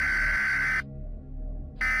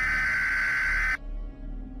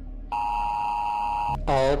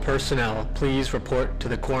All personnel, please report to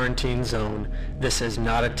the quarantine zone. This is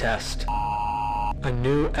not a test. A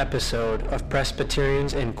new episode of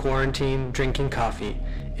Presbyterians in Quarantine Drinking Coffee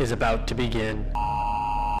is about to begin.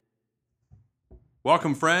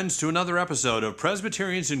 Welcome, friends, to another episode of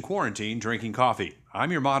Presbyterians in Quarantine Drinking Coffee.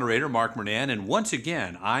 I'm your moderator, Mark Mernan, and once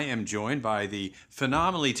again, I am joined by the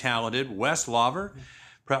phenomenally talented Wes Lawver,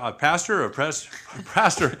 pastor of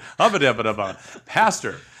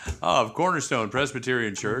Cornerstone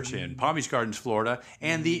Presbyterian Church in Palm Beach Gardens, Florida,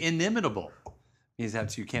 and the inimitable. Means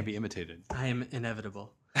that you can't be imitated. I am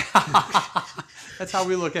inevitable. That's how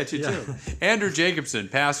we look at you, too. Andrew Jacobson,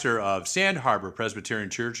 pastor of Sand Harbor Presbyterian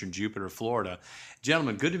Church in Jupiter, Florida.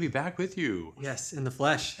 Gentlemen, good to be back with you. Yes, in the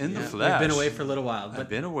flesh. In the flesh. We've been away for a little while. But I've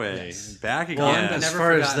been away. Yes. Back again. Gone, but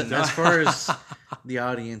As far as the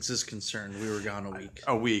audience is concerned, we were gone a week.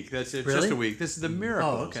 A week. That's it. Really? Just a week. This is the miracle.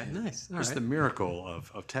 Oh, okay. Nice. All It's right. the miracle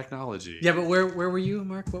of technology. Yeah, but where were you,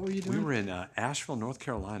 Mark? What were you doing? We were in Asheville, North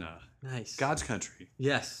Carolina. Nice. God's country.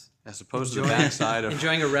 Yes. As opposed to the backside of...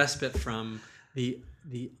 Enjoying a respite from the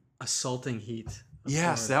assaulting heat.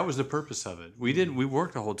 Yes, that was the purpose of it. We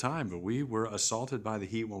worked the whole time, but we were assaulted by the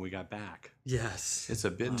heat when we got back. Yes. It's a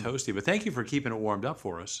bit toasty, but thank you for keeping it warmed up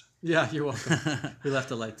for us. Yeah, you're welcome. We left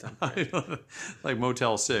the lights on. Like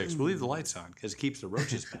Motel 6. We'll leave the lights on because it keeps the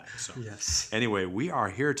roaches back. So. Yes. Anyway, we are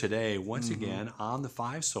here today once again on the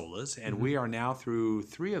 5 solas, and we are now through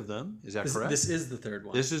 3 of them. Is that correct? This is the third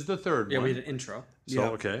one. This is the third Yeah, one. we had an intro. So,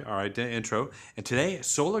 okay, all right, the intro. And today,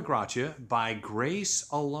 Sola Gratia, by grace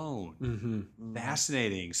alone. Mm-hmm.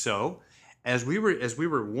 Fascinating. So, as we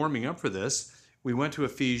were warming up for this, we went to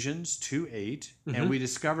Ephesians 2:8, and we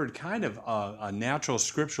discovered kind of a natural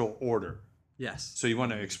scriptural order. Yes. So you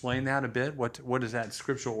want to explain that a bit? What does that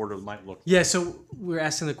scriptural order might look like? Yeah, so we're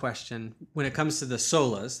asking the question, when it comes to the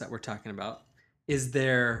solas that we're talking about, is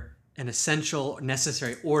there an essential,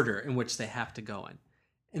 necessary order in which they have to go in?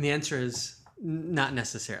 And the answer is not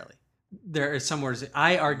necessarily. There are some orders.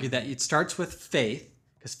 I argue that it starts with faith,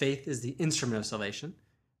 because faith is the instrument of salvation.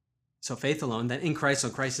 So faith alone, then in Christ, so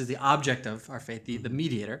Christ is the object of our faith, the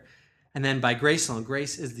mediator. And then by grace alone,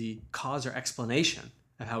 grace is the cause or explanation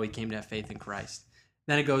of how we came to have faith in Christ.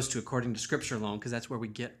 Then it goes to according to Scripture alone, because that's where we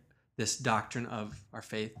get this doctrine of our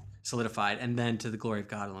faith solidified, and then to the glory of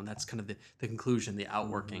God alone. That's kind of the conclusion, the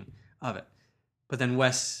outworking of it. But then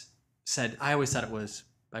Wes said, I always thought it was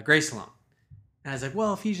by grace alone. And I was like,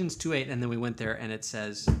 well, Ephesians 2:8, and then we went there, and it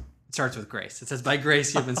says... It starts with grace. It says, by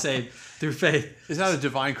grace you've been saved through faith. Is that a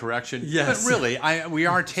divine correction? Yes. But really, we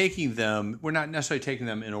are taking them, we're not necessarily taking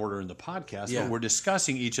them in order in the podcast, but we're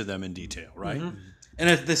discussing each of them in detail, right? Mm-hmm. And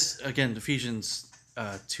if this, again, Ephesians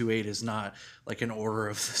 2:8 is not like an order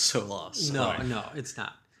of the solas. No, Right. no, it's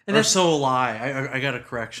not. And or soli. I got a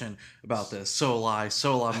correction about this. Soli.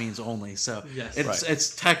 Sola means only. So Yes.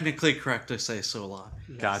 it's technically correct to say sola.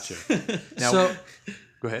 Gotcha. Now, So,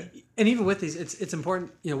 go ahead. and even with these, it's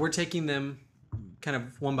important, we're taking them kind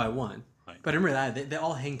of one by one. Right. But remember that they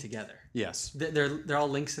all hang together. Yes. They're all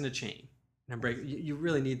links in a chain. And you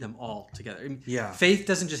really need them all together. Yeah. Faith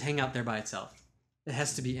doesn't just hang out there by itself. It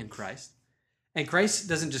has to be in Christ. And Christ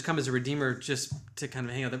doesn't just come as a redeemer just to kind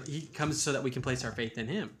of hang out there. He comes so that we can place our faith in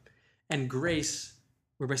him. And grace,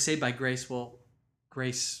 we're saved by grace. Well,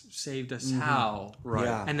 grace saved us how? Right.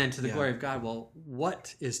 Yeah. And then to the glory of God. Well,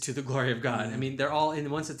 what is to the glory of God? I mean, they're all in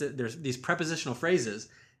one sense. There's these prepositional phrases.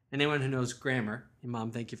 Anyone who knows grammar, and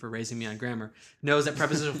Mom, thank you for raising me on grammar, knows that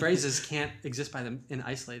prepositional phrases can't exist by them in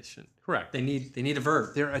isolation. Correct. They need a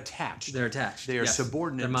verb. They're attached. They're attached. They are Yes.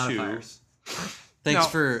 subordinate They're modifiers. Thanks Now-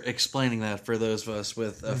 for explaining that for those of us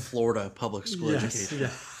with a Florida public school education.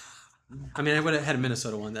 Yeah. I mean, I would have had a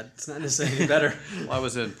Minnesota one. That's not necessarily any better. Well, I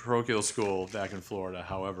was in parochial school back in Florida.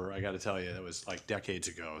 However, I got to tell you, that was like decades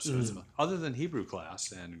ago. So it's other than Hebrew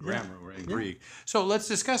class and grammar or in Greek. So let's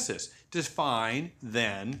discuss this. Define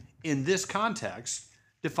then, in this context,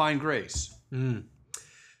 define grace.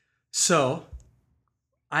 So,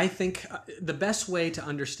 I think the best way to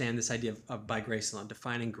understand this idea of by grace alone,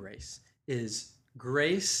 defining grace is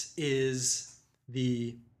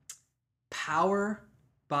the power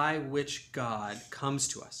by which God comes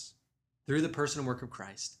to us through the person and work of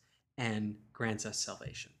Christ and grants us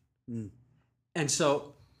salvation. And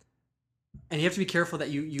so, and you have to be careful that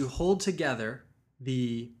you hold together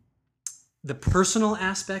the personal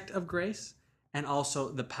aspect of grace and also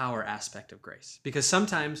the power aspect of grace. Because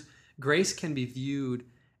sometimes grace can be viewed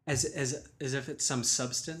as if it's some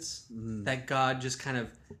substance that God just kind of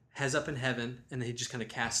has up in heaven and he just kind of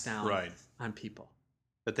casts down on people.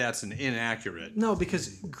 But that's an inaccurate. No,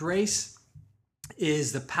 because grace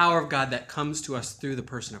is the power of God that comes to us through the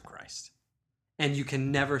person of Christ. And you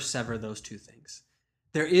can never sever those two things.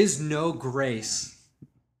 there is no grace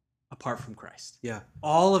apart from Christ. Yeah.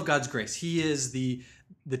 All of God's grace. He is the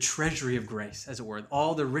treasury of grace, as it were.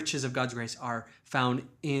 All the riches of God's grace are found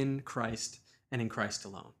in Christ and in Christ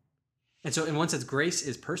alone. And so in one sense, grace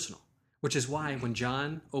is personal, which is why when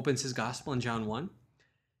John opens his gospel in John 1,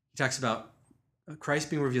 he talks about Christ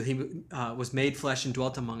being revealed. He was made flesh and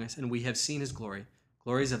dwelt among us, and we have seen his glory.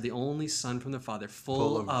 Glories of the only Son from the Father,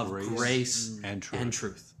 full of grace and truth. and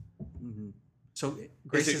truth. Mm-hmm. So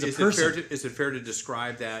grace is a person. Is it fair to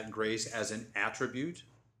describe that grace as an attribute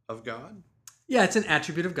of God? Yeah, it's an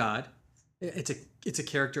attribute of God. It's a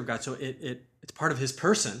character of God. So it's part of his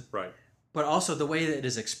person. Right. But also the way that it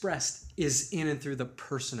is expressed is in and through the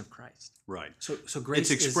person of Christ. Right. So grace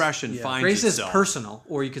its expression finds grace itself. is personal,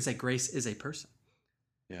 or you could say grace is a person.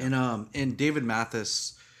 Yeah. In David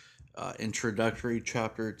Mathis' introductory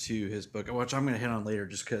chapter to his book, which I'm going to hit on later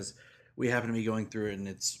just because we happen to be going through it and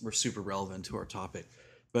we're super relevant to our topic.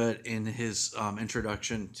 But in his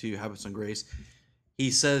introduction to Habits on Grace,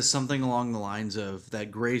 he says something along the lines of that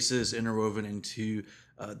grace is interwoven into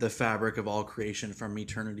the fabric of all creation from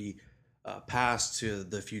eternity past to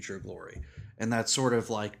the future glory. And that's sort of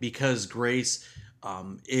like, because grace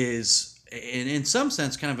is in some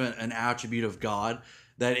sense kind of an attribute of God,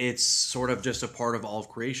 that it's sort of just a part of all of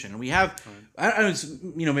creation. And we have,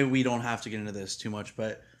 maybe we don't have to get into this too much,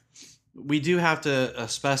 but we do have to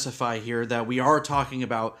specify here that we are talking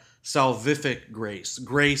about salvific grace,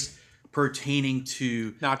 grace pertaining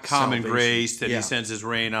to not common salvation. grace that he sends his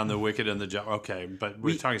rain on the wicked and the just. Okay, but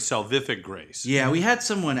we're talking salvific grace. Yeah, we had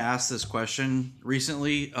someone ask this question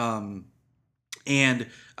recently, and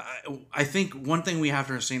I think one thing we have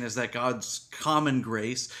to understand is that God's common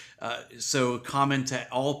grace, so common to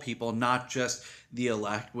all people, not just the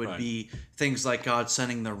elect, would be things like God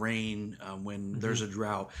sending the rain when there's a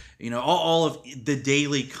drought. All of the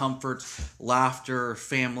daily comforts, laughter,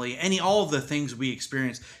 family, all of the things we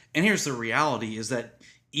experience. And here's the reality: is that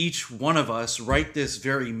each one of us, right this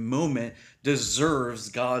very moment, deserves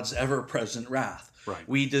God's ever-present wrath. Right.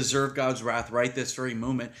 We deserve God's wrath right this very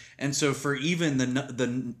moment. And so for even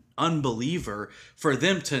the unbeliever, for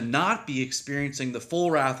them to not be experiencing the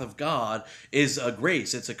full wrath of God is a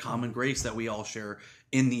grace. It's a common grace that we all share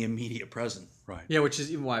in the immediate present. Right. Yeah, which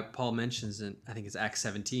is even why Paul mentions in, I think it's Acts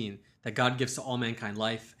 17, that God gives to all mankind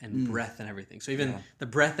life and breath and everything. So even the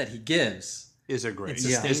breath that he gives is a grace. It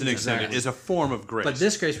Is an sustains extended. us. Is a form of grace. But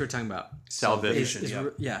this grace we're talking about, Salvation. is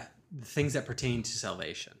the things that pertain to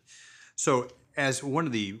salvation. So as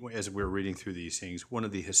we're reading through these things, one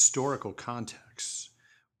of the historical contexts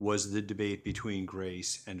was the debate between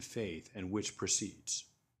grace and faith and which precedes.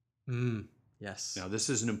 Yes. Now, this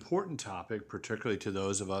is an important topic, particularly to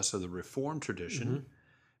those of us of the Reformed tradition,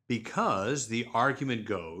 because the argument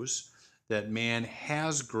goes that man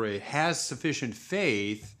has sufficient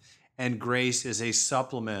faith, and grace is a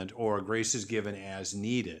supplement, or grace is given as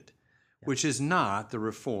needed, which is not the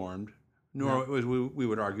Reformed, nor we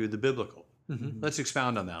would argue the biblical. Let's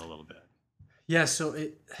expound on that a little bit. Yeah, so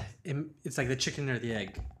it's like the chicken or the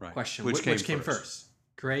egg question. Which came first?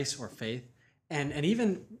 Grace or faith? And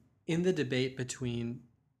even in the debate between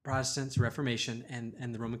Protestants, Reformation,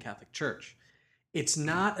 and the Roman Catholic Church, it's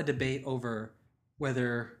not a debate over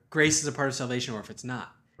whether grace is a part of salvation or if it's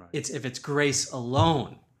not. Right. It's if it's grace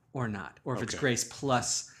alone or not, or if it's grace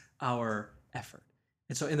plus our effort.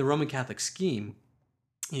 And so in the Roman Catholic scheme,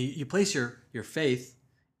 you place your faith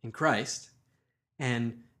in Christ,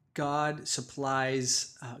 and God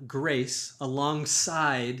supplies grace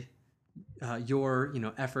alongside your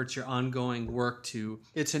efforts, your ongoing work to.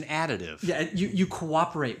 It's an additive. Yeah, you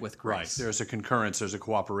cooperate with grace. Right. There's a concurrence. There's a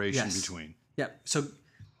cooperation Yes. between. Yeah. So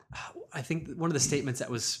I think one of the statements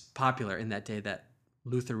that was popular in that day that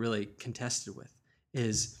Luther really contested with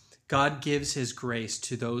is God gives His grace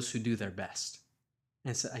to those who do their best.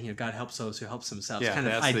 And so, God helps those who helps themselves. Yeah, kind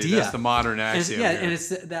of that's idea. that's the modern And axiom. it's, here. and it's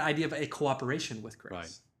the idea of a cooperation with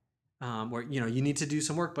grace, where you need to do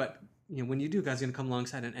some work, but when you do, God's going to come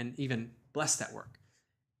alongside and even bless that work.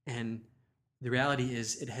 And the reality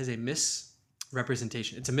is, it has a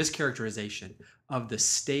misrepresentation. It's a mischaracterization of the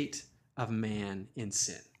state of man in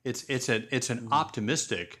sin. It's an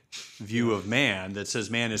optimistic view of man that says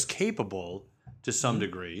man is capable to some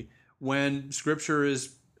degree, when Scripture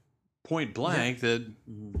is point blank that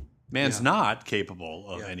man's not capable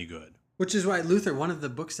of any good. Which is why Luther, one of the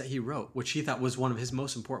books that he wrote, which he thought was one of his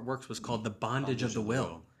most important works, was called The Bondage of the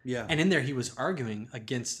Will. Yeah. And in there he was arguing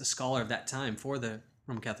against a scholar of that time for the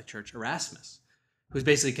Roman Catholic Church, Erasmus, who was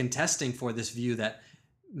basically contesting for this view that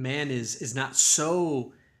man is not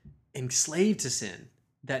so enslaved to sin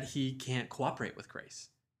that he can't cooperate with grace.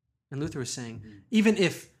 And Luther was saying, even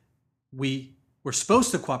if we we're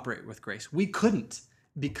supposed to cooperate with grace. We couldn't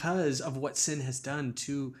because of what sin has done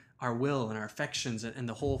to our will and our affections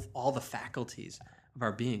and all the faculties of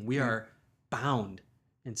our being. We are bound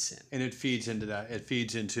in sin. And it feeds into that. It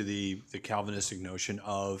feeds into the Calvinistic notion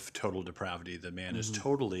of total depravity. The man is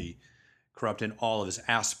totally corrupt in all of his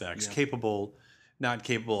aspects, not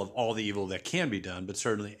capable of all the evil that can be done, but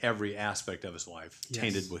certainly every aspect of his life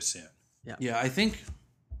tainted with sin. Yeah, I think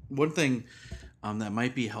one thing that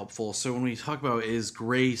might be helpful. So when we talk about does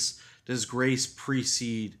grace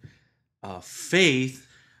precede faith?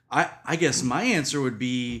 I guess my answer would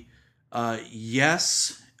be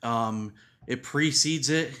yes. It precedes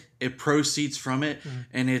it, it proceeds from it,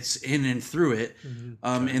 and it's in and through it.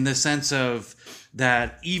 In the sense of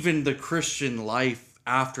that even the Christian life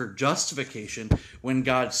after justification, when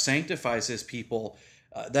God sanctifies his people,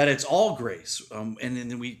 that it's all grace. And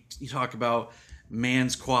then you talk about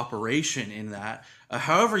man's cooperation in that.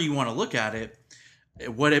 However you want to look at it,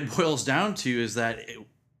 what it boils down to is that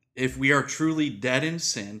if we are truly dead in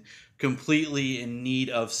sin, completely in need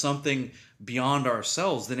of something beyond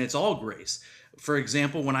ourselves, then it's all grace. For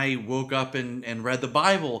example, when I woke up and read the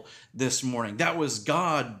Bible this morning, that was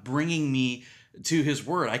God bringing me to his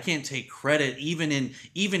word. I can't take credit even in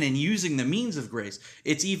using the means of grace.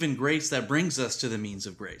 It's even grace that brings us to the means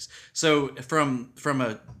of grace. So from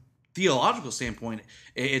a theological standpoint,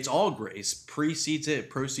 it's all grace, precedes it,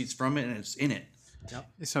 proceeds from it, and it's in it. Yep.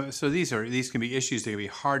 So these can be issues that can be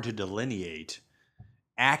hard to delineate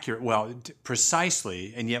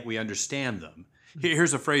precisely, and yet we understand them.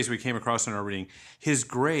 Here's a phrase we came across in our reading: His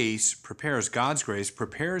grace prepares, God's grace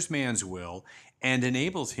prepares man's will and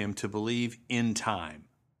enables him to believe in time.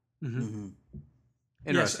 Yes,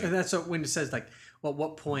 Interesting. and that's when it says at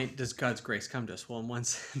what point does God's grace come to us? Well, in one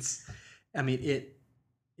sense, I mean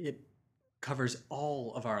it covers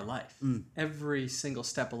all of our life. Every single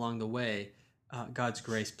step along the way, God's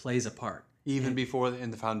grace plays a part. Even before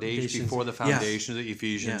the foundation of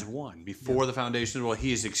Ephesians 1, before the foundation,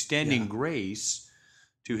 he is extending grace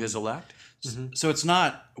to his elect. So it's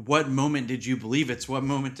not what moment did you believe, it's what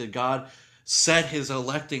moment did God set his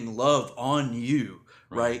electing love on you,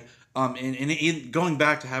 right? And going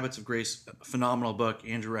back to Habits of Grace, a phenomenal book.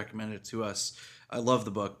 Andrew recommended it to us. I love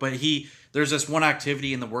the book, but there's this one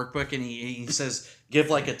activity in the workbook, and he says give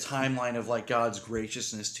a timeline of God's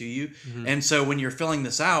graciousness to you. And so when you're filling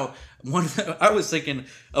this out, I was thinking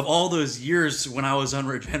of all those years when I was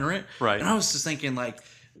unregenerate, right? And I was just thinking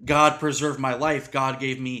God preserved my life. God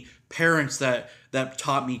gave me parents that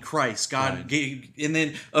taught me Christ. God gave, and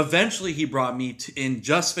then eventually he brought me in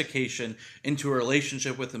justification into a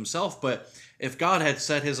relationship with himself. But if God had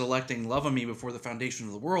set his electing love on me before the foundation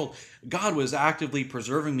of the world, God was actively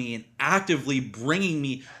preserving me and actively bringing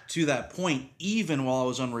me to that point, even while I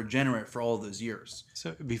was unregenerate for all of those years.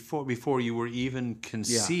 So before you were even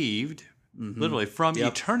conceived, literally from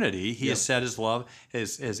eternity, he has set his love,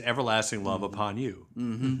 his everlasting love upon you.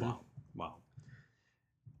 Wow.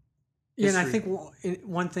 Yeah, and I think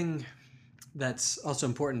one thing that's also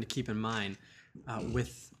important to keep in mind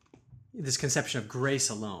with this conception of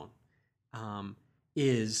grace alone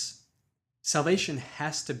is salvation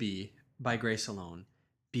has to be by grace alone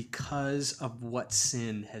because of what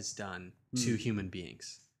sin has done to human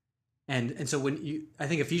beings. And so I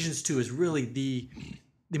think Ephesians 2 is really the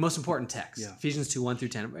most important text. Ephesians 2, 1 through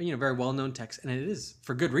 10, very well-known text, and it is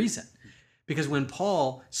for good reason. Because when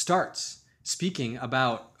Paul starts speaking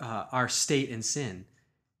about our state in sin,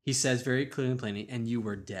 he says very clearly and plainly, and you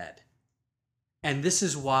were dead. And this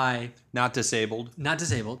is why... Not disabled.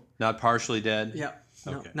 Not partially dead. Yeah.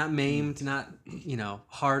 No, not maimed, not,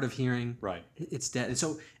 hard of hearing. Right. It's dead. And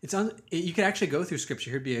so you could actually go through Scripture.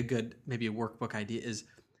 Here'd be a good, maybe a workbook idea is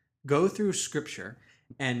go through Scripture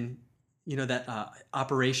and, that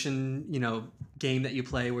operation, game that you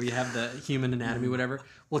play where you have the human anatomy, whatever.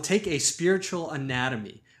 Well, take a spiritual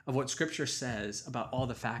anatomy of what Scripture says about all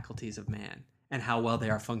the faculties of man and how well they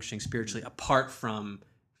are functioning spiritually apart from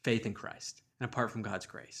faith in Christ and apart from God's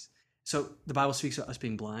grace. So the Bible speaks about us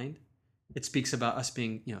being blind. It speaks about us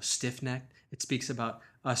being, stiff-necked. It speaks about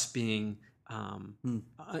us being,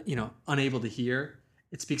 unable to hear.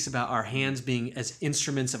 It speaks about our hands being as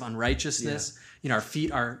instruments of unrighteousness. Our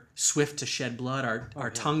feet are swift to shed blood. Our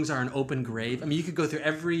tongues are an open grave. I mean, you could go through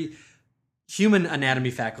every human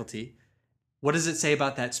anatomy faculty. What does it say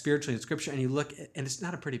about that spiritually in Scripture? And you look, and it's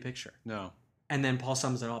not a pretty picture. No. And then Paul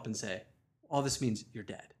sums it up and say, all this means you're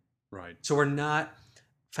dead. Right. So we're not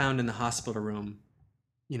found in the hospital room,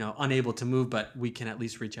 unable to move, but we can at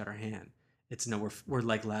least reach out our hand. It's we're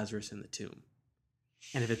like Lazarus in the tomb.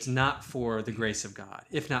 And if it's not for the grace of God,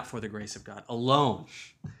 if not for the grace of God alone,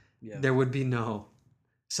 there would be no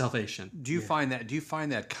salvation. Do you find that? Do you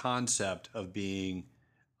find that concept of being,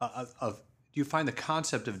 of do you find the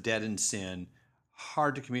concept of dead in sin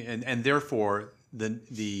hard to communicate, and therefore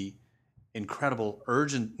the incredible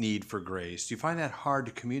urgent need for grace? Do you find that hard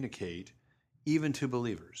to communicate, even to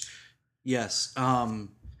believers? Yes,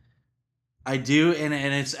 I do, and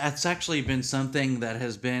it's actually been something that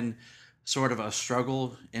has been sort of a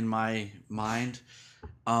struggle in my mind,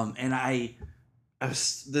 and I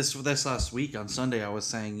was this last week on Sunday I was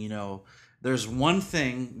saying, there's one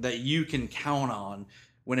thing that you can count on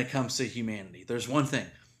when it comes to humanity. There's one thing.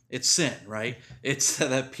 It's sin, right? It's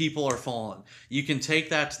that people are fallen. You can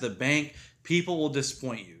take that to the bank. People will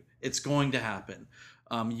disappoint you. It's going to happen.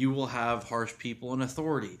 You will have harsh people in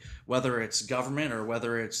authority, whether it's government or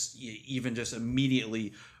whether it's even just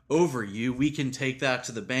immediately over you. We can take that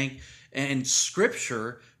to the bank. And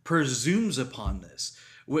Scripture presumes upon this.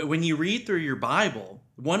 When you read through your Bible,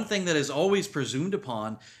 one thing that is always presumed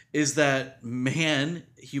upon is that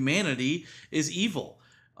humanity is evil.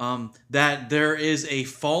 That there is a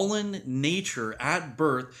fallen nature at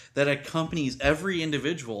birth that accompanies every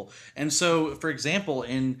individual. And so, for example,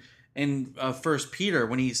 in 1 Peter,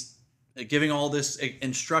 when he's giving all this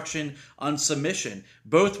instruction on submission,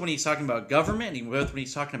 both when he's talking about government and both when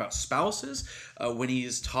he's talking about spouses, when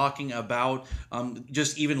he's talking about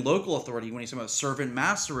just even local authority, when he's talking about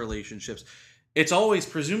servant-master relationships, it's always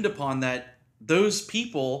presumed upon that those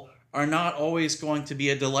people are not always going to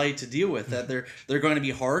be a delight to deal with, that they're going to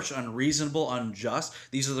be harsh, unreasonable, unjust.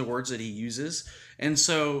 These are the words that he uses. And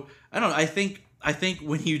so, I don't know, I think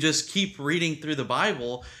when you just keep reading through the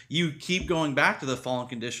Bible, you keep going back to the fallen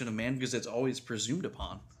condition of man because it's always presumed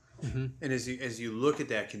upon. Mm-hmm. And as you look at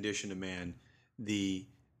that condition of man, the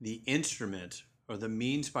instrument or the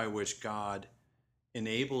means by which God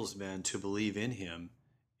enables men to believe in him,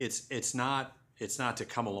 it's not to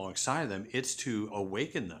come alongside them, it's to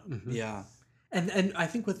awaken them. Mm-hmm. Yeah. And I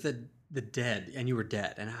think with the dead, and you were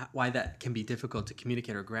dead, and why that can be difficult to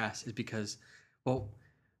communicate or grasp is because, well,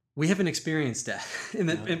 we haven't experienced death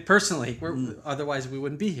and personally. Otherwise, we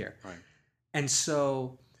wouldn't be here. Right. And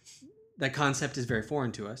so that concept is very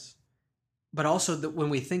foreign to us. But also, when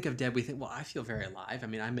we think of dead, we think, well, I feel very alive. I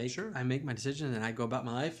mean, I make my decision and I go about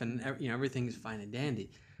my life, and everything's fine and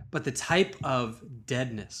dandy. But the type of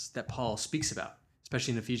deadness that Paul speaks about,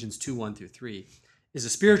 especially in Ephesians 2:1-3, is a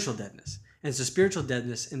spiritual deadness. And it's a spiritual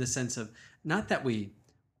deadness in the sense of not that we're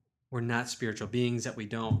not spiritual beings, that we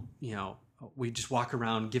don't, we just walk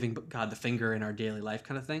around giving God the finger in our daily life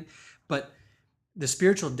kind of thing. But the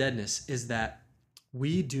spiritual deadness is that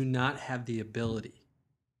we do not have the ability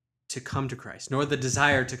to come to Christ, nor the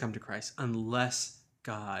desire to come to Christ, unless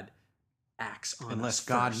God acts on us unless first.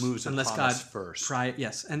 God moves unless upon God us first.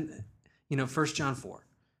 Yes. And, 1 John 4,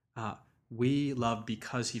 we love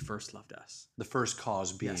because he first loved us. The first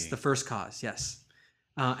cause being. Yes, the first cause, yes.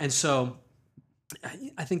 And so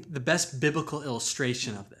I think the best biblical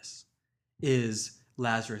illustration of this is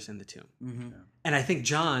Lazarus in the tomb. Mm-hmm. And I think in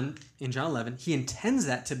John 11, he intends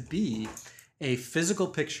that to be a physical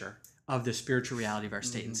picture of the spiritual reality of our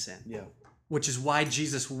state and sin. Yeah. Which is why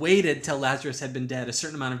Jesus waited till Lazarus had been dead a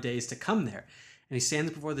certain amount of days to come there. And he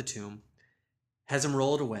stands before the tomb, has him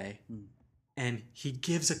roll it away, and he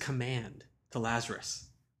gives a command to Lazarus,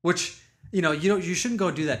 which, you shouldn't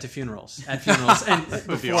go do that to funerals, and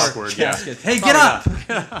would be awkward, caskets. Hey, get up!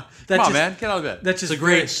 Come on, man, get out of bed. That's just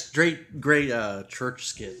It's a great church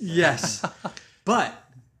skit. Yes. But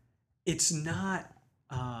it's not,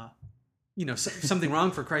 something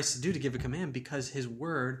wrong for Christ to do to give a command, because his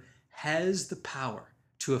word has the power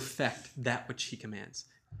to affect that which he commands.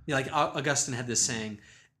 Like Augustine had this saying,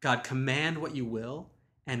 God, command what you will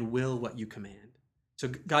and will what you command. So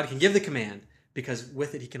God can give the command, because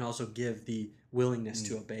with it he can also give the willingness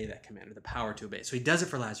to obey that command, or the power to obey. So he does it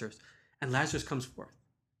for Lazarus, and Lazarus comes forth.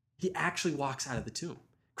 He actually walks out of the tomb.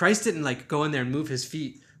 Christ didn't go in there and move his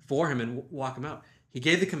feet for him and walk him out. He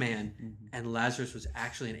gave the command, and Lazarus was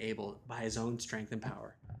actually enabled by his own strength and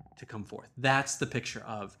power to come forth. That's the picture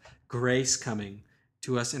of grace coming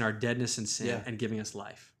to us in our deadness and sin and giving us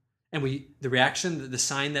life. And the reaction, the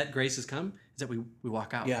sign that grace has come, is that we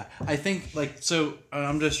walk out. Yeah, I think so.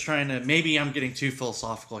 I'm just trying to. Maybe I'm getting too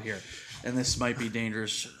philosophical here, and this might be a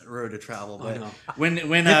dangerous road to travel. But no.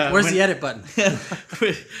 where's the edit button?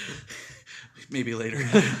 Maybe later.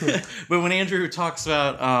 But when Andrew talks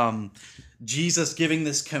about Jesus giving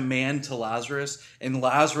this command to Lazarus and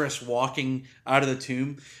Lazarus walking out of the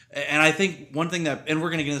tomb, and I think one thing that, and we're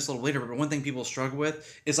going to get into this a little later, but one thing people struggle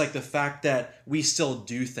with is the fact that we still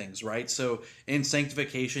do things, right? So in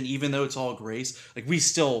sanctification, even though it's all grace, we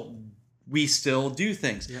still do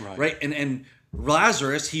things, right? And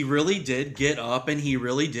Lazarus, he really did get up and he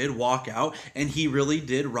really did walk out and he really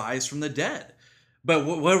did rise from the dead. But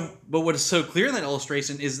what is so clear in that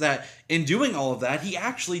illustration is that in doing all of that, he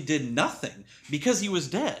actually did nothing because he was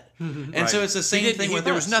dead. And so it's the same thing with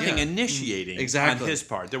there us. was nothing Yeah. initiating Exactly. on his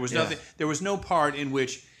part. There was Yeah. nothing. There was no part in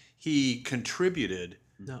which he contributed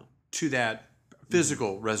No. to that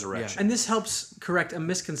physical resurrection. And this helps correct a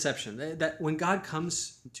misconception that when God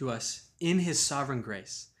comes to us in his sovereign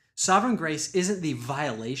grace isn't the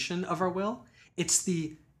violation of our will, it's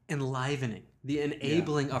the enlivening, the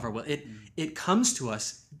enabling of our will. It comes to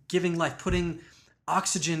us giving life, putting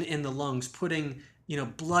oxygen in the lungs, putting,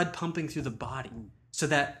 blood pumping through the body, so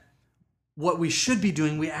that what we should be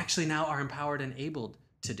doing, we actually now are empowered and able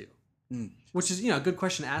to do. Which is, a good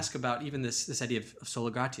question to ask about even this idea of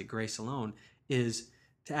sola gratia, grace alone, is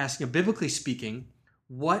to ask, biblically speaking,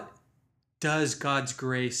 what does God's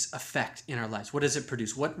grace affect in our lives? What does it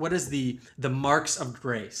produce? What is the marks of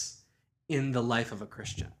grace in the life of a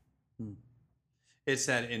Christian? It's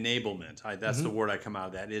that enablement. That's the word I come out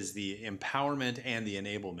of that, is the empowerment and the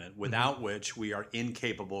enablement, without which we are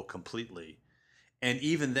incapable completely. And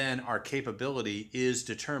even then, our capability is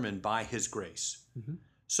determined by his grace.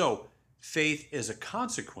 So faith is a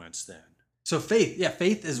consequence then. So faith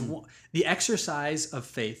is the exercise of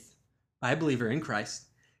faith by a believer in Christ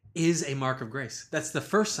is a mark of grace. That's the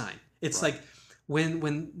first sign. It's like when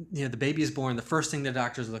the baby is born, the first thing the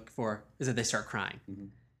doctors look for is that they start crying.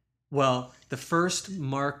 Well, the first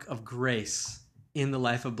mark of grace in the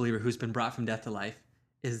life of a believer who's been brought from death to life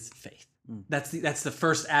is faith. That's the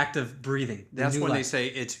first act of breathing. That's when they say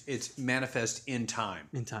it's manifest in time.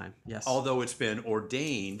 In time, yes. Although it's been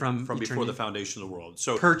ordained from before eternity. the foundation of the world.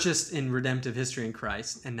 So Purchased in redemptive history in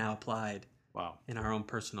Christ and now applied wow. in our own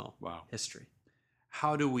personal Wow. history.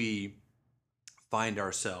 How do we find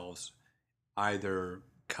ourselves either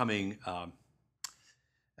coming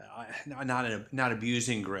not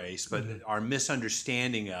abusing grace, but our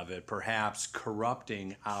misunderstanding of it perhaps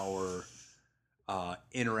corrupting our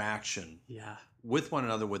interaction with one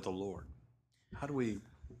another, with the Lord? How do we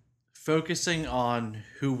Focusing on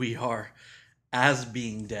who we are as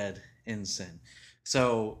being dead in sin.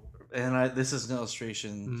 So, this is an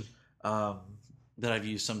illustration that I've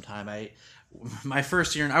used sometime. My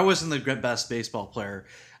first year, and I wasn't the best baseball player.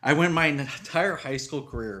 I went my entire high school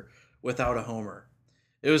career without a homer.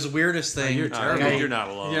 It was the weirdest thing. You're terrible. You're not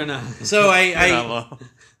alone. You're not. So You're not alone.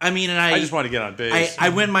 I just want to get on base. I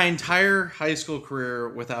went my entire high school career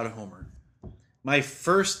without a homer. My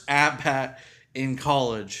first at bat in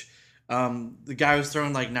college, the guy was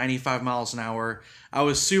throwing like 95 miles an hour. I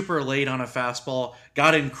was super late on a fastball,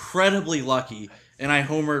 got incredibly lucky, and I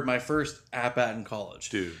homered my first at bat in college.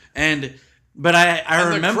 Dude. But I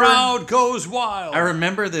remember the crowd goes wild. I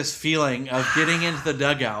remember this feeling of getting into the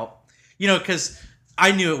dugout, because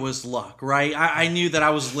I knew it was luck, right? I knew that I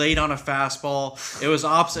was late on a fastball. It was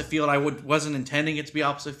opposite field. I wasn't intending it to be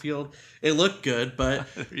opposite field. It looked good, but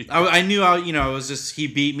I knew it was just he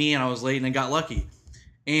beat me and I was late and I got lucky.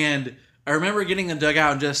 And I remember getting in the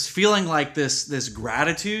dugout and just feeling like this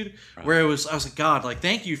gratitude where I was like, God, like,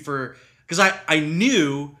 thank you because I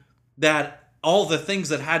knew that all the things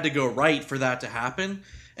that had to go right for that to happen.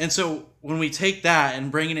 And so when we take that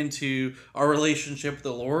and bring it into our relationship with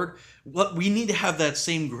the Lord, we need to have that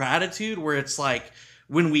same gratitude where it's like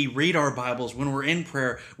when we read our Bibles, when we're in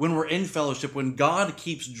prayer, when we're in fellowship, when God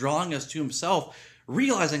keeps drawing us to himself,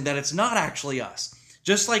 realizing that it's not actually us.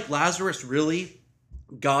 Just like Lazarus really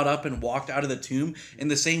got up and walked out of the tomb, in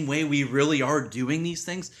the same way we really are doing these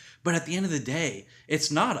things. But at the end of the day,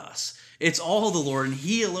 it's not us. It's all the Lord, and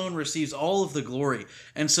he alone receives all of the glory.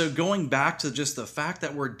 And so going back to just the fact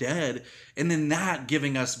that we're dead, and then that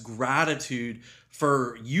giving us gratitude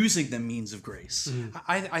for using the means of grace.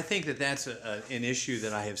 I think that's an issue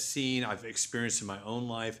that I have seen, I've experienced in my own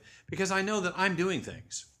life, because I know that I'm doing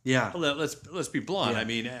things. Yeah. Let's be blunt. Yeah. I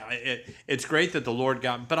mean, it's great that the Lord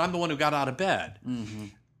but I'm the one who got out of bed.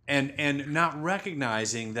 And not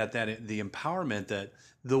recognizing that the empowerment, that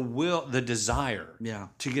the will, the desire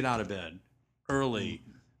to get out of bed early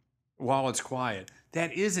while it's quiet,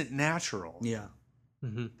 that isn't natural. Yeah.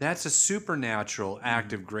 That's a supernatural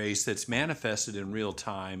act of grace that's manifested in real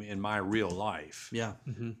time in my real life. Yeah.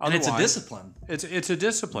 And Otherwise, it's a discipline. It's a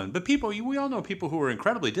discipline. But we all know people who are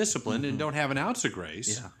incredibly disciplined and don't have an ounce of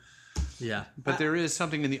grace. Yeah. Yeah. But there is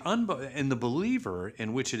something in the believer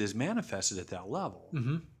in which it is manifested at that level.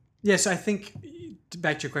 Yes, I think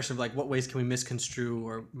back to your question of like what ways can we misconstrue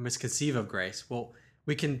or misconceive of grace? Well,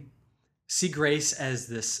 we can see grace as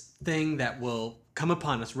this thing that will come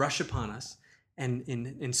upon us, rush upon us, and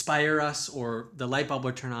inspire us, or the light bulb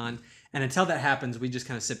will turn on. And until that happens, we just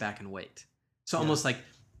kind of sit back and wait. So almost like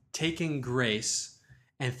taking grace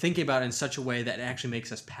and thinking about it in such a way that it actually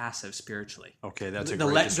makes us passive spiritually. Okay, that's a The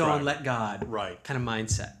great let go describe. and let God Right. kind of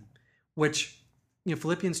mindset, which,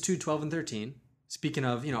 Philippians 2:12 and 13, speaking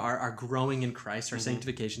of, our growing in Christ, our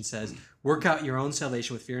sanctification says, work out your own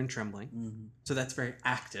salvation with fear and trembling. So that's very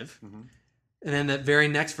active. And then that very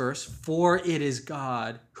next verse, for it is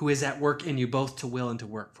God who is at work in you both to will and to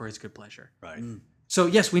work for his good pleasure. Right. So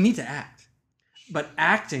yes, we need to act, but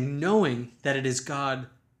acting knowing that it is God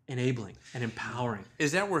enabling and empowering.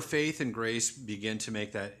 Is that where faith and grace begin to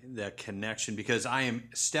make that connection? Because I am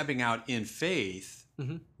stepping out in faith,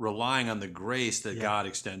 relying on the grace that God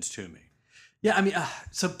extends to me. Yeah, I mean,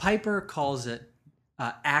 so Piper calls it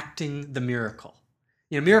acting the miracle.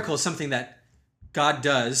 Miracle is something that God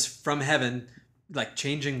does from heaven, like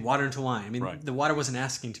changing water into wine. I mean, Right. the water wasn't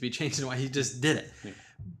asking to be changed into wine; he just did it. Yeah.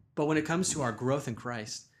 But when it comes to our growth in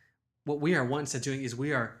Christ, what we are once doing is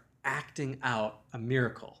we are acting out a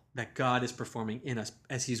miracle that God is performing in us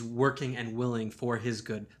as he's working and willing for his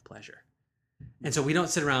good pleasure. And so we don't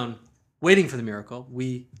sit around waiting for the miracle.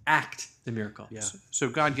 We act the miracle. Yeah. So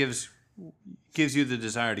God gives you the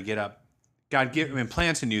desire to get up. God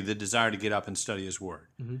plants in you the desire to get up and study his word.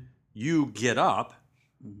 You get up,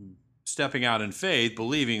 stepping out in faith,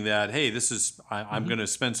 believing that, hey, I'm going to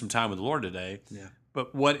spend some time with the Lord today. Yeah.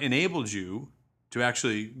 But what enabled you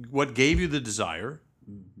to what gave you the desire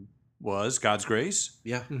was God's grace.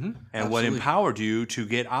 Yeah. And what Absolutely. empowered you to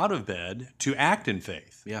get out of bed to act in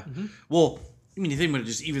faith. Yeah. Well, I mean, you think about it,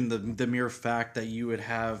 just even the mere fact that you would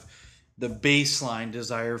have the baseline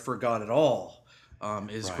desire for God at all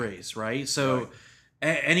is Right. grace, right? So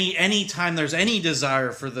any time there's any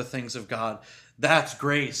desire for the things of God, that's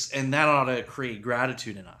grace, and that ought to create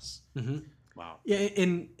gratitude in us. Wow. Yeah,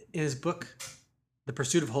 in his book, The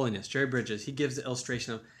Pursuit of Holiness, Jerry Bridges, he gives the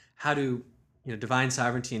illustration of how to, divine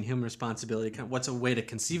sovereignty and human responsibility, kind of what's a way to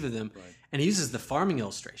conceive of them. Right. And he uses the farming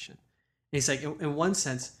illustration. And he's like, in one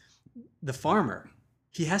sense, the farmer,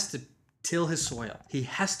 he has to till his soil. He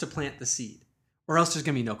has to plant the seed, or else there's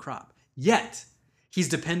going to be no crop. Yet, he's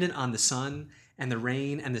dependent on the sun and the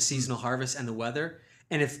rain and the seasonal harvest and the weather.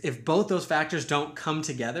 And if both those factors don't come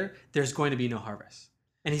together, there's going to be no harvest.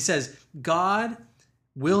 And he says, God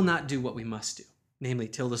will not do what we must do, namely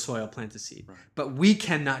till the soil, plant the seed. Right. But we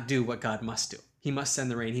cannot do what God must do. He must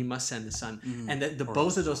send the rain. He must send the sun. And that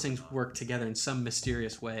both of those things work together in some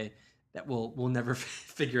mysterious way that we'll never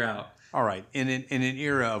figure out. All right. In an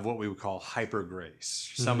era of what we would call hyper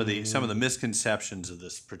grace, some of the misconceptions of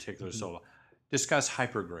this particular sola, discuss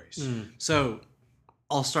hyper grace. So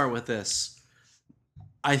I'll start with this.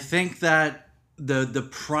 I think that the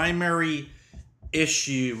primary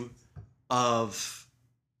issue of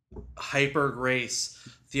hyper grace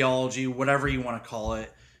theology, whatever you want to call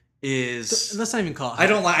it, is Let's not even call it. I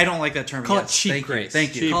don't like that term. Call it Yes, cheap thank you, grace.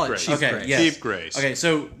 Thank you. Cheap Call it grace. cheap Okay, grace. yes. Cheap grace. Okay,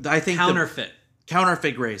 so I think Counterfeit.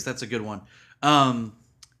 counterfeit grace. That's a good one.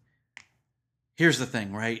 Here's the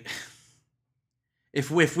thing, right?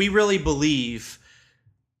 If we really believe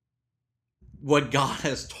what God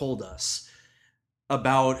has told us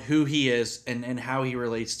about who he is and how he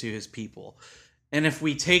relates to his people, and if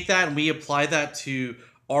we take that and we apply that to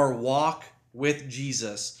our walk with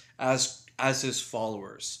Jesus as his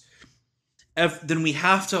followers, then we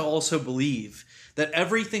have to also believe that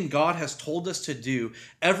everything God has told us to do,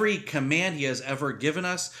 every command he has ever given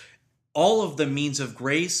us, all of the means of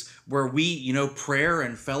grace where we, prayer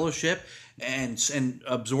and fellowship and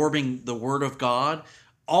absorbing the word of God,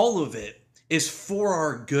 all of it is for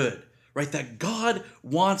our good, right? That God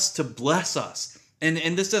wants to bless us. And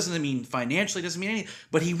this doesn't mean financially, doesn't mean anything,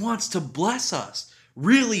 but he wants to bless us,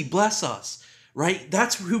 really bless us, right?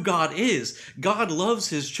 That's who God is. God loves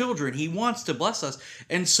his children. He wants to bless us.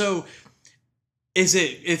 And so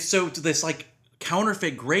this like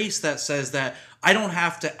counterfeit grace that says that I don't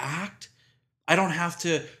have to act, I don't have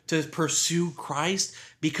to pursue Christ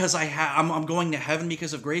because I'm going to heaven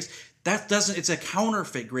because of grace. It's a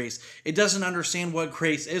counterfeit grace. It doesn't understand what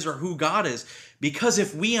grace is or who God is. Because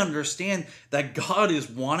if we understand that God is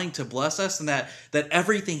wanting to bless us and that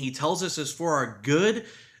everything he tells us is for our good,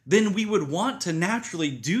 then we would want to naturally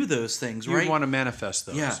do those things, You right? want to manifest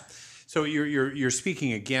those. Yeah. So you're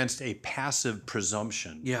speaking against a passive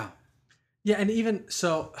presumption. Yeah. Yeah, and even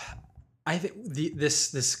so, I think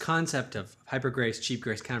this concept of hyper grace, cheap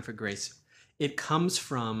grace, counterfeit grace, it comes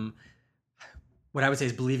from what I would say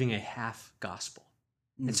is believing a half gospel.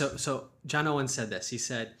 And so John Owen said this. He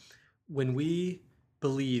said, when we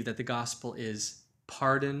believe that the gospel is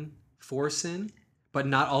pardon for sin, but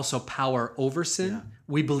not also power over sin,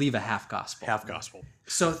 we believe a half gospel. Half gospel.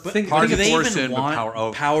 So But think do pardon of they for even sin, but want power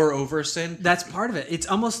over. power over sin? that's part of it. It's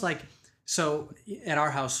almost like, So at our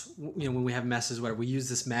house, when we have messes, whatever, we use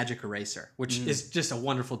this magic eraser, which is just a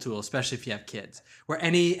wonderful tool, especially if you have kids. Where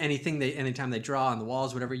anytime they draw on the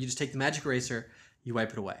walls, whatever, you just take the magic eraser, you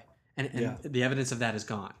wipe it away, and the evidence of that is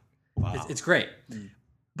gone. Wow. It's great.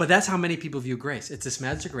 But that's how many people view grace. It's this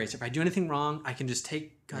magic eraser. If I do anything wrong, I can just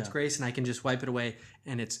take God's grace and I can just wipe it away,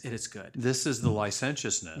 and it's good. This is the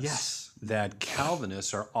licentiousness Yes. that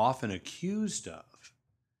Calvinists are often accused of.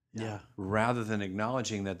 Yeah. Rather than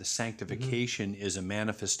acknowledging that the sanctification is a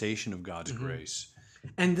manifestation of God's grace.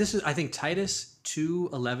 And this is, I think, Titus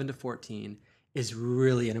 2:11-14 is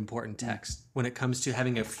really an important text when it comes to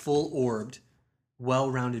having a full-orbed,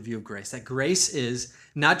 well-rounded view of grace. That grace is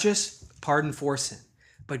not just pardon for sin,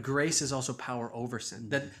 but grace is also power over sin.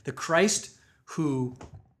 That the Christ who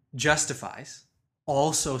justifies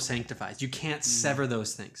also sanctifies. You can't sever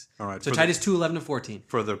those things. All right. So Titus 2:11-14.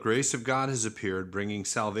 For the grace of God has appeared, bringing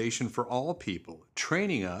salvation for all people,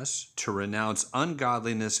 training us to renounce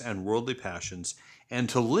ungodliness and worldly passions, and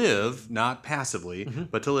to live, not passively,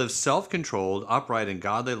 but to live self-controlled, upright, and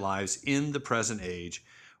godly lives in the present age,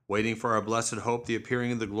 waiting for our blessed hope, the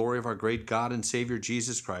appearing of the glory of our great God and Savior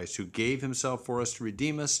Jesus Christ, who gave himself for us to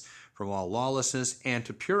redeem us from all lawlessness and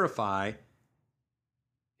to purify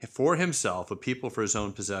for himself a people for his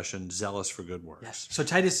own possession, zealous for good works. Yes. So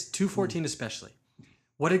Titus 2:14 especially.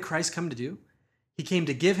 What did Christ come to do? He came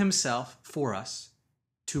to give himself for us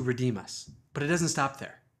to redeem us. But it doesn't stop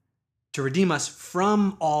there. To redeem us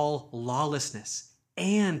from all lawlessness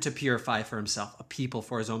and to purify for himself a people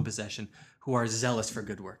for his own possession who are zealous for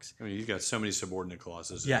good works. I mean, you've got so many subordinate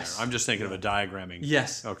clauses in Yes. there. I'm just thinking of a diagramming.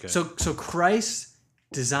 Yes. Okay. So Christ's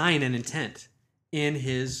design and intent in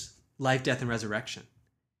his life, death, and resurrection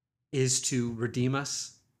is to redeem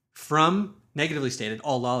us from, negatively stated,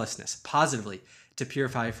 all lawlessness, positively, to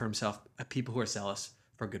purify for himself a people who are zealous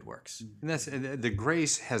for good works. And that's the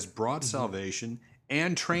grace has brought salvation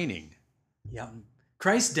and training. Yeah.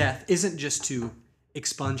 Christ's death isn't just to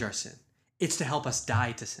expunge our sin. It's to help us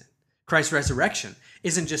die to sin. Christ's resurrection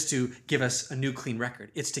isn't just to give us a new clean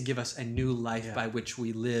record. It's to give us a new life by which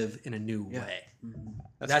we live in a new way.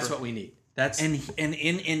 That's what we need. That's And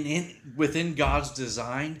in within God's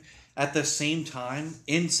design, at the same time,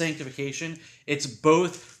 in sanctification, it's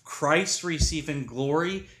both Christ receiving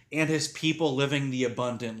glory and his people living the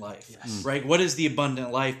abundant life. Right? What is the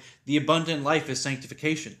abundant life? The abundant life is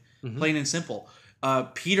sanctification, plain and simple.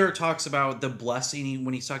 Peter talks about the blessing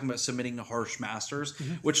when he's talking about submitting to harsh masters,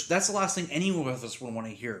 which that's the last thing any one of us would want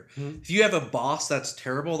to hear. If you have a boss that's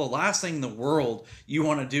terrible, the last thing in the world you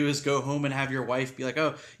want to do is go home and have your wife be like,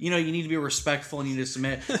 oh, you need to be respectful and you need to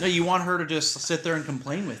submit. No, you want her to just sit there and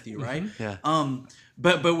complain with you, right? Yeah.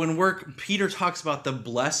 But when Peter talks about the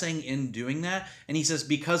blessing in doing that, and he says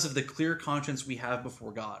because of the clear conscience we have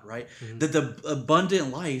before God, right? That the abundant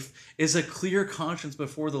life is a clear conscience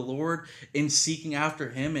before the Lord in seeking after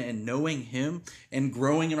him and knowing him and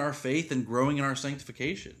growing in our faith and growing in our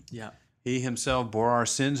sanctification. yeah. He himself bore our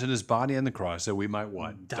sins in his body on the cross that we might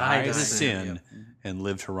what? Die to to sin and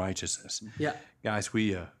live to righteousness. Yeah. Guys,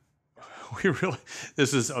 we really,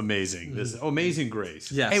 this is amazing. This is amazing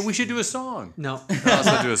grace. Yes. Hey, we should do a song. No. Let's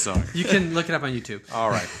not do a song. You can look it up on YouTube. All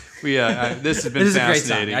right. We this has been This is a great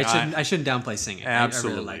song. fascinating. I shouldn't downplay singing.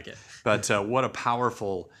 Absolutely. I really like it. But what a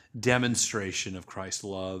powerful demonstration of Christ's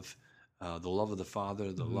love, the love of the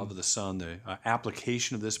Father, the love of the Son, the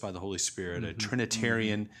application of this by the Holy Spirit, a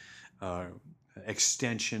Trinitarian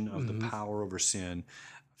extension of the power over sin.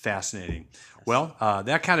 Fascinating. Well,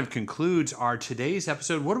 that kind of concludes our today's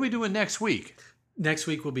episode. What are we doing next week? Next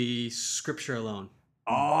week will be Scripture alone.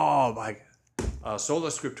 Oh, my Sola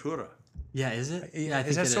Scriptura. Yeah, is it? Yeah, I think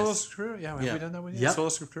Is that it Sola is. Scriptura? Yeah, have we done that one yet? Yep. Sola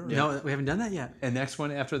Scriptura? No, we haven't done that yet. And next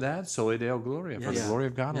one after that, Soli Deo Gloria, for the Yes. glory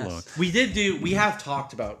of God Yes. alone. We have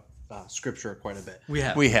talked about scripture quite a bit. We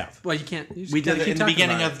have. We have. Well, you can't. You just We gotta did it keep in the talking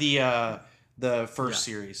beginning about of it. the first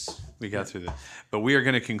series. We got through that. But we are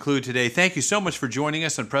going to conclude today. Thank you so much for joining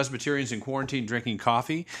us on Presbyterians in Quarantine Drinking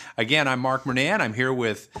Coffee. Again, I'm Mark Mernan. I'm here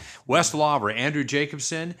with Wes Lauber, Andrew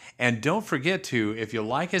Jacobson. And don't forget to, if you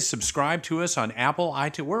like us, subscribe to us on Apple,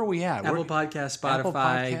 iTunes. Where are we at? Apple Podcast, Spotify, Apple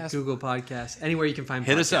Podcast. Google Podcasts, anywhere you can find podcasts.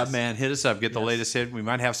 Hit us up, man. Hit us up. Get the latest hit. We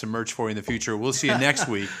might have some merch for you in the future. We'll see you next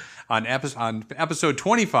week on episode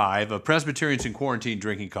 25 of Presbyterians in Quarantine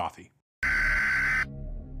Drinking Coffee.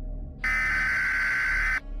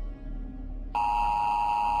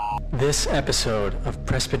 This episode of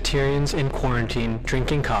Presbyterians in Quarantine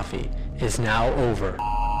Drinking Coffee is now over.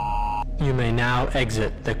 You may now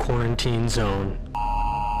exit the quarantine zone.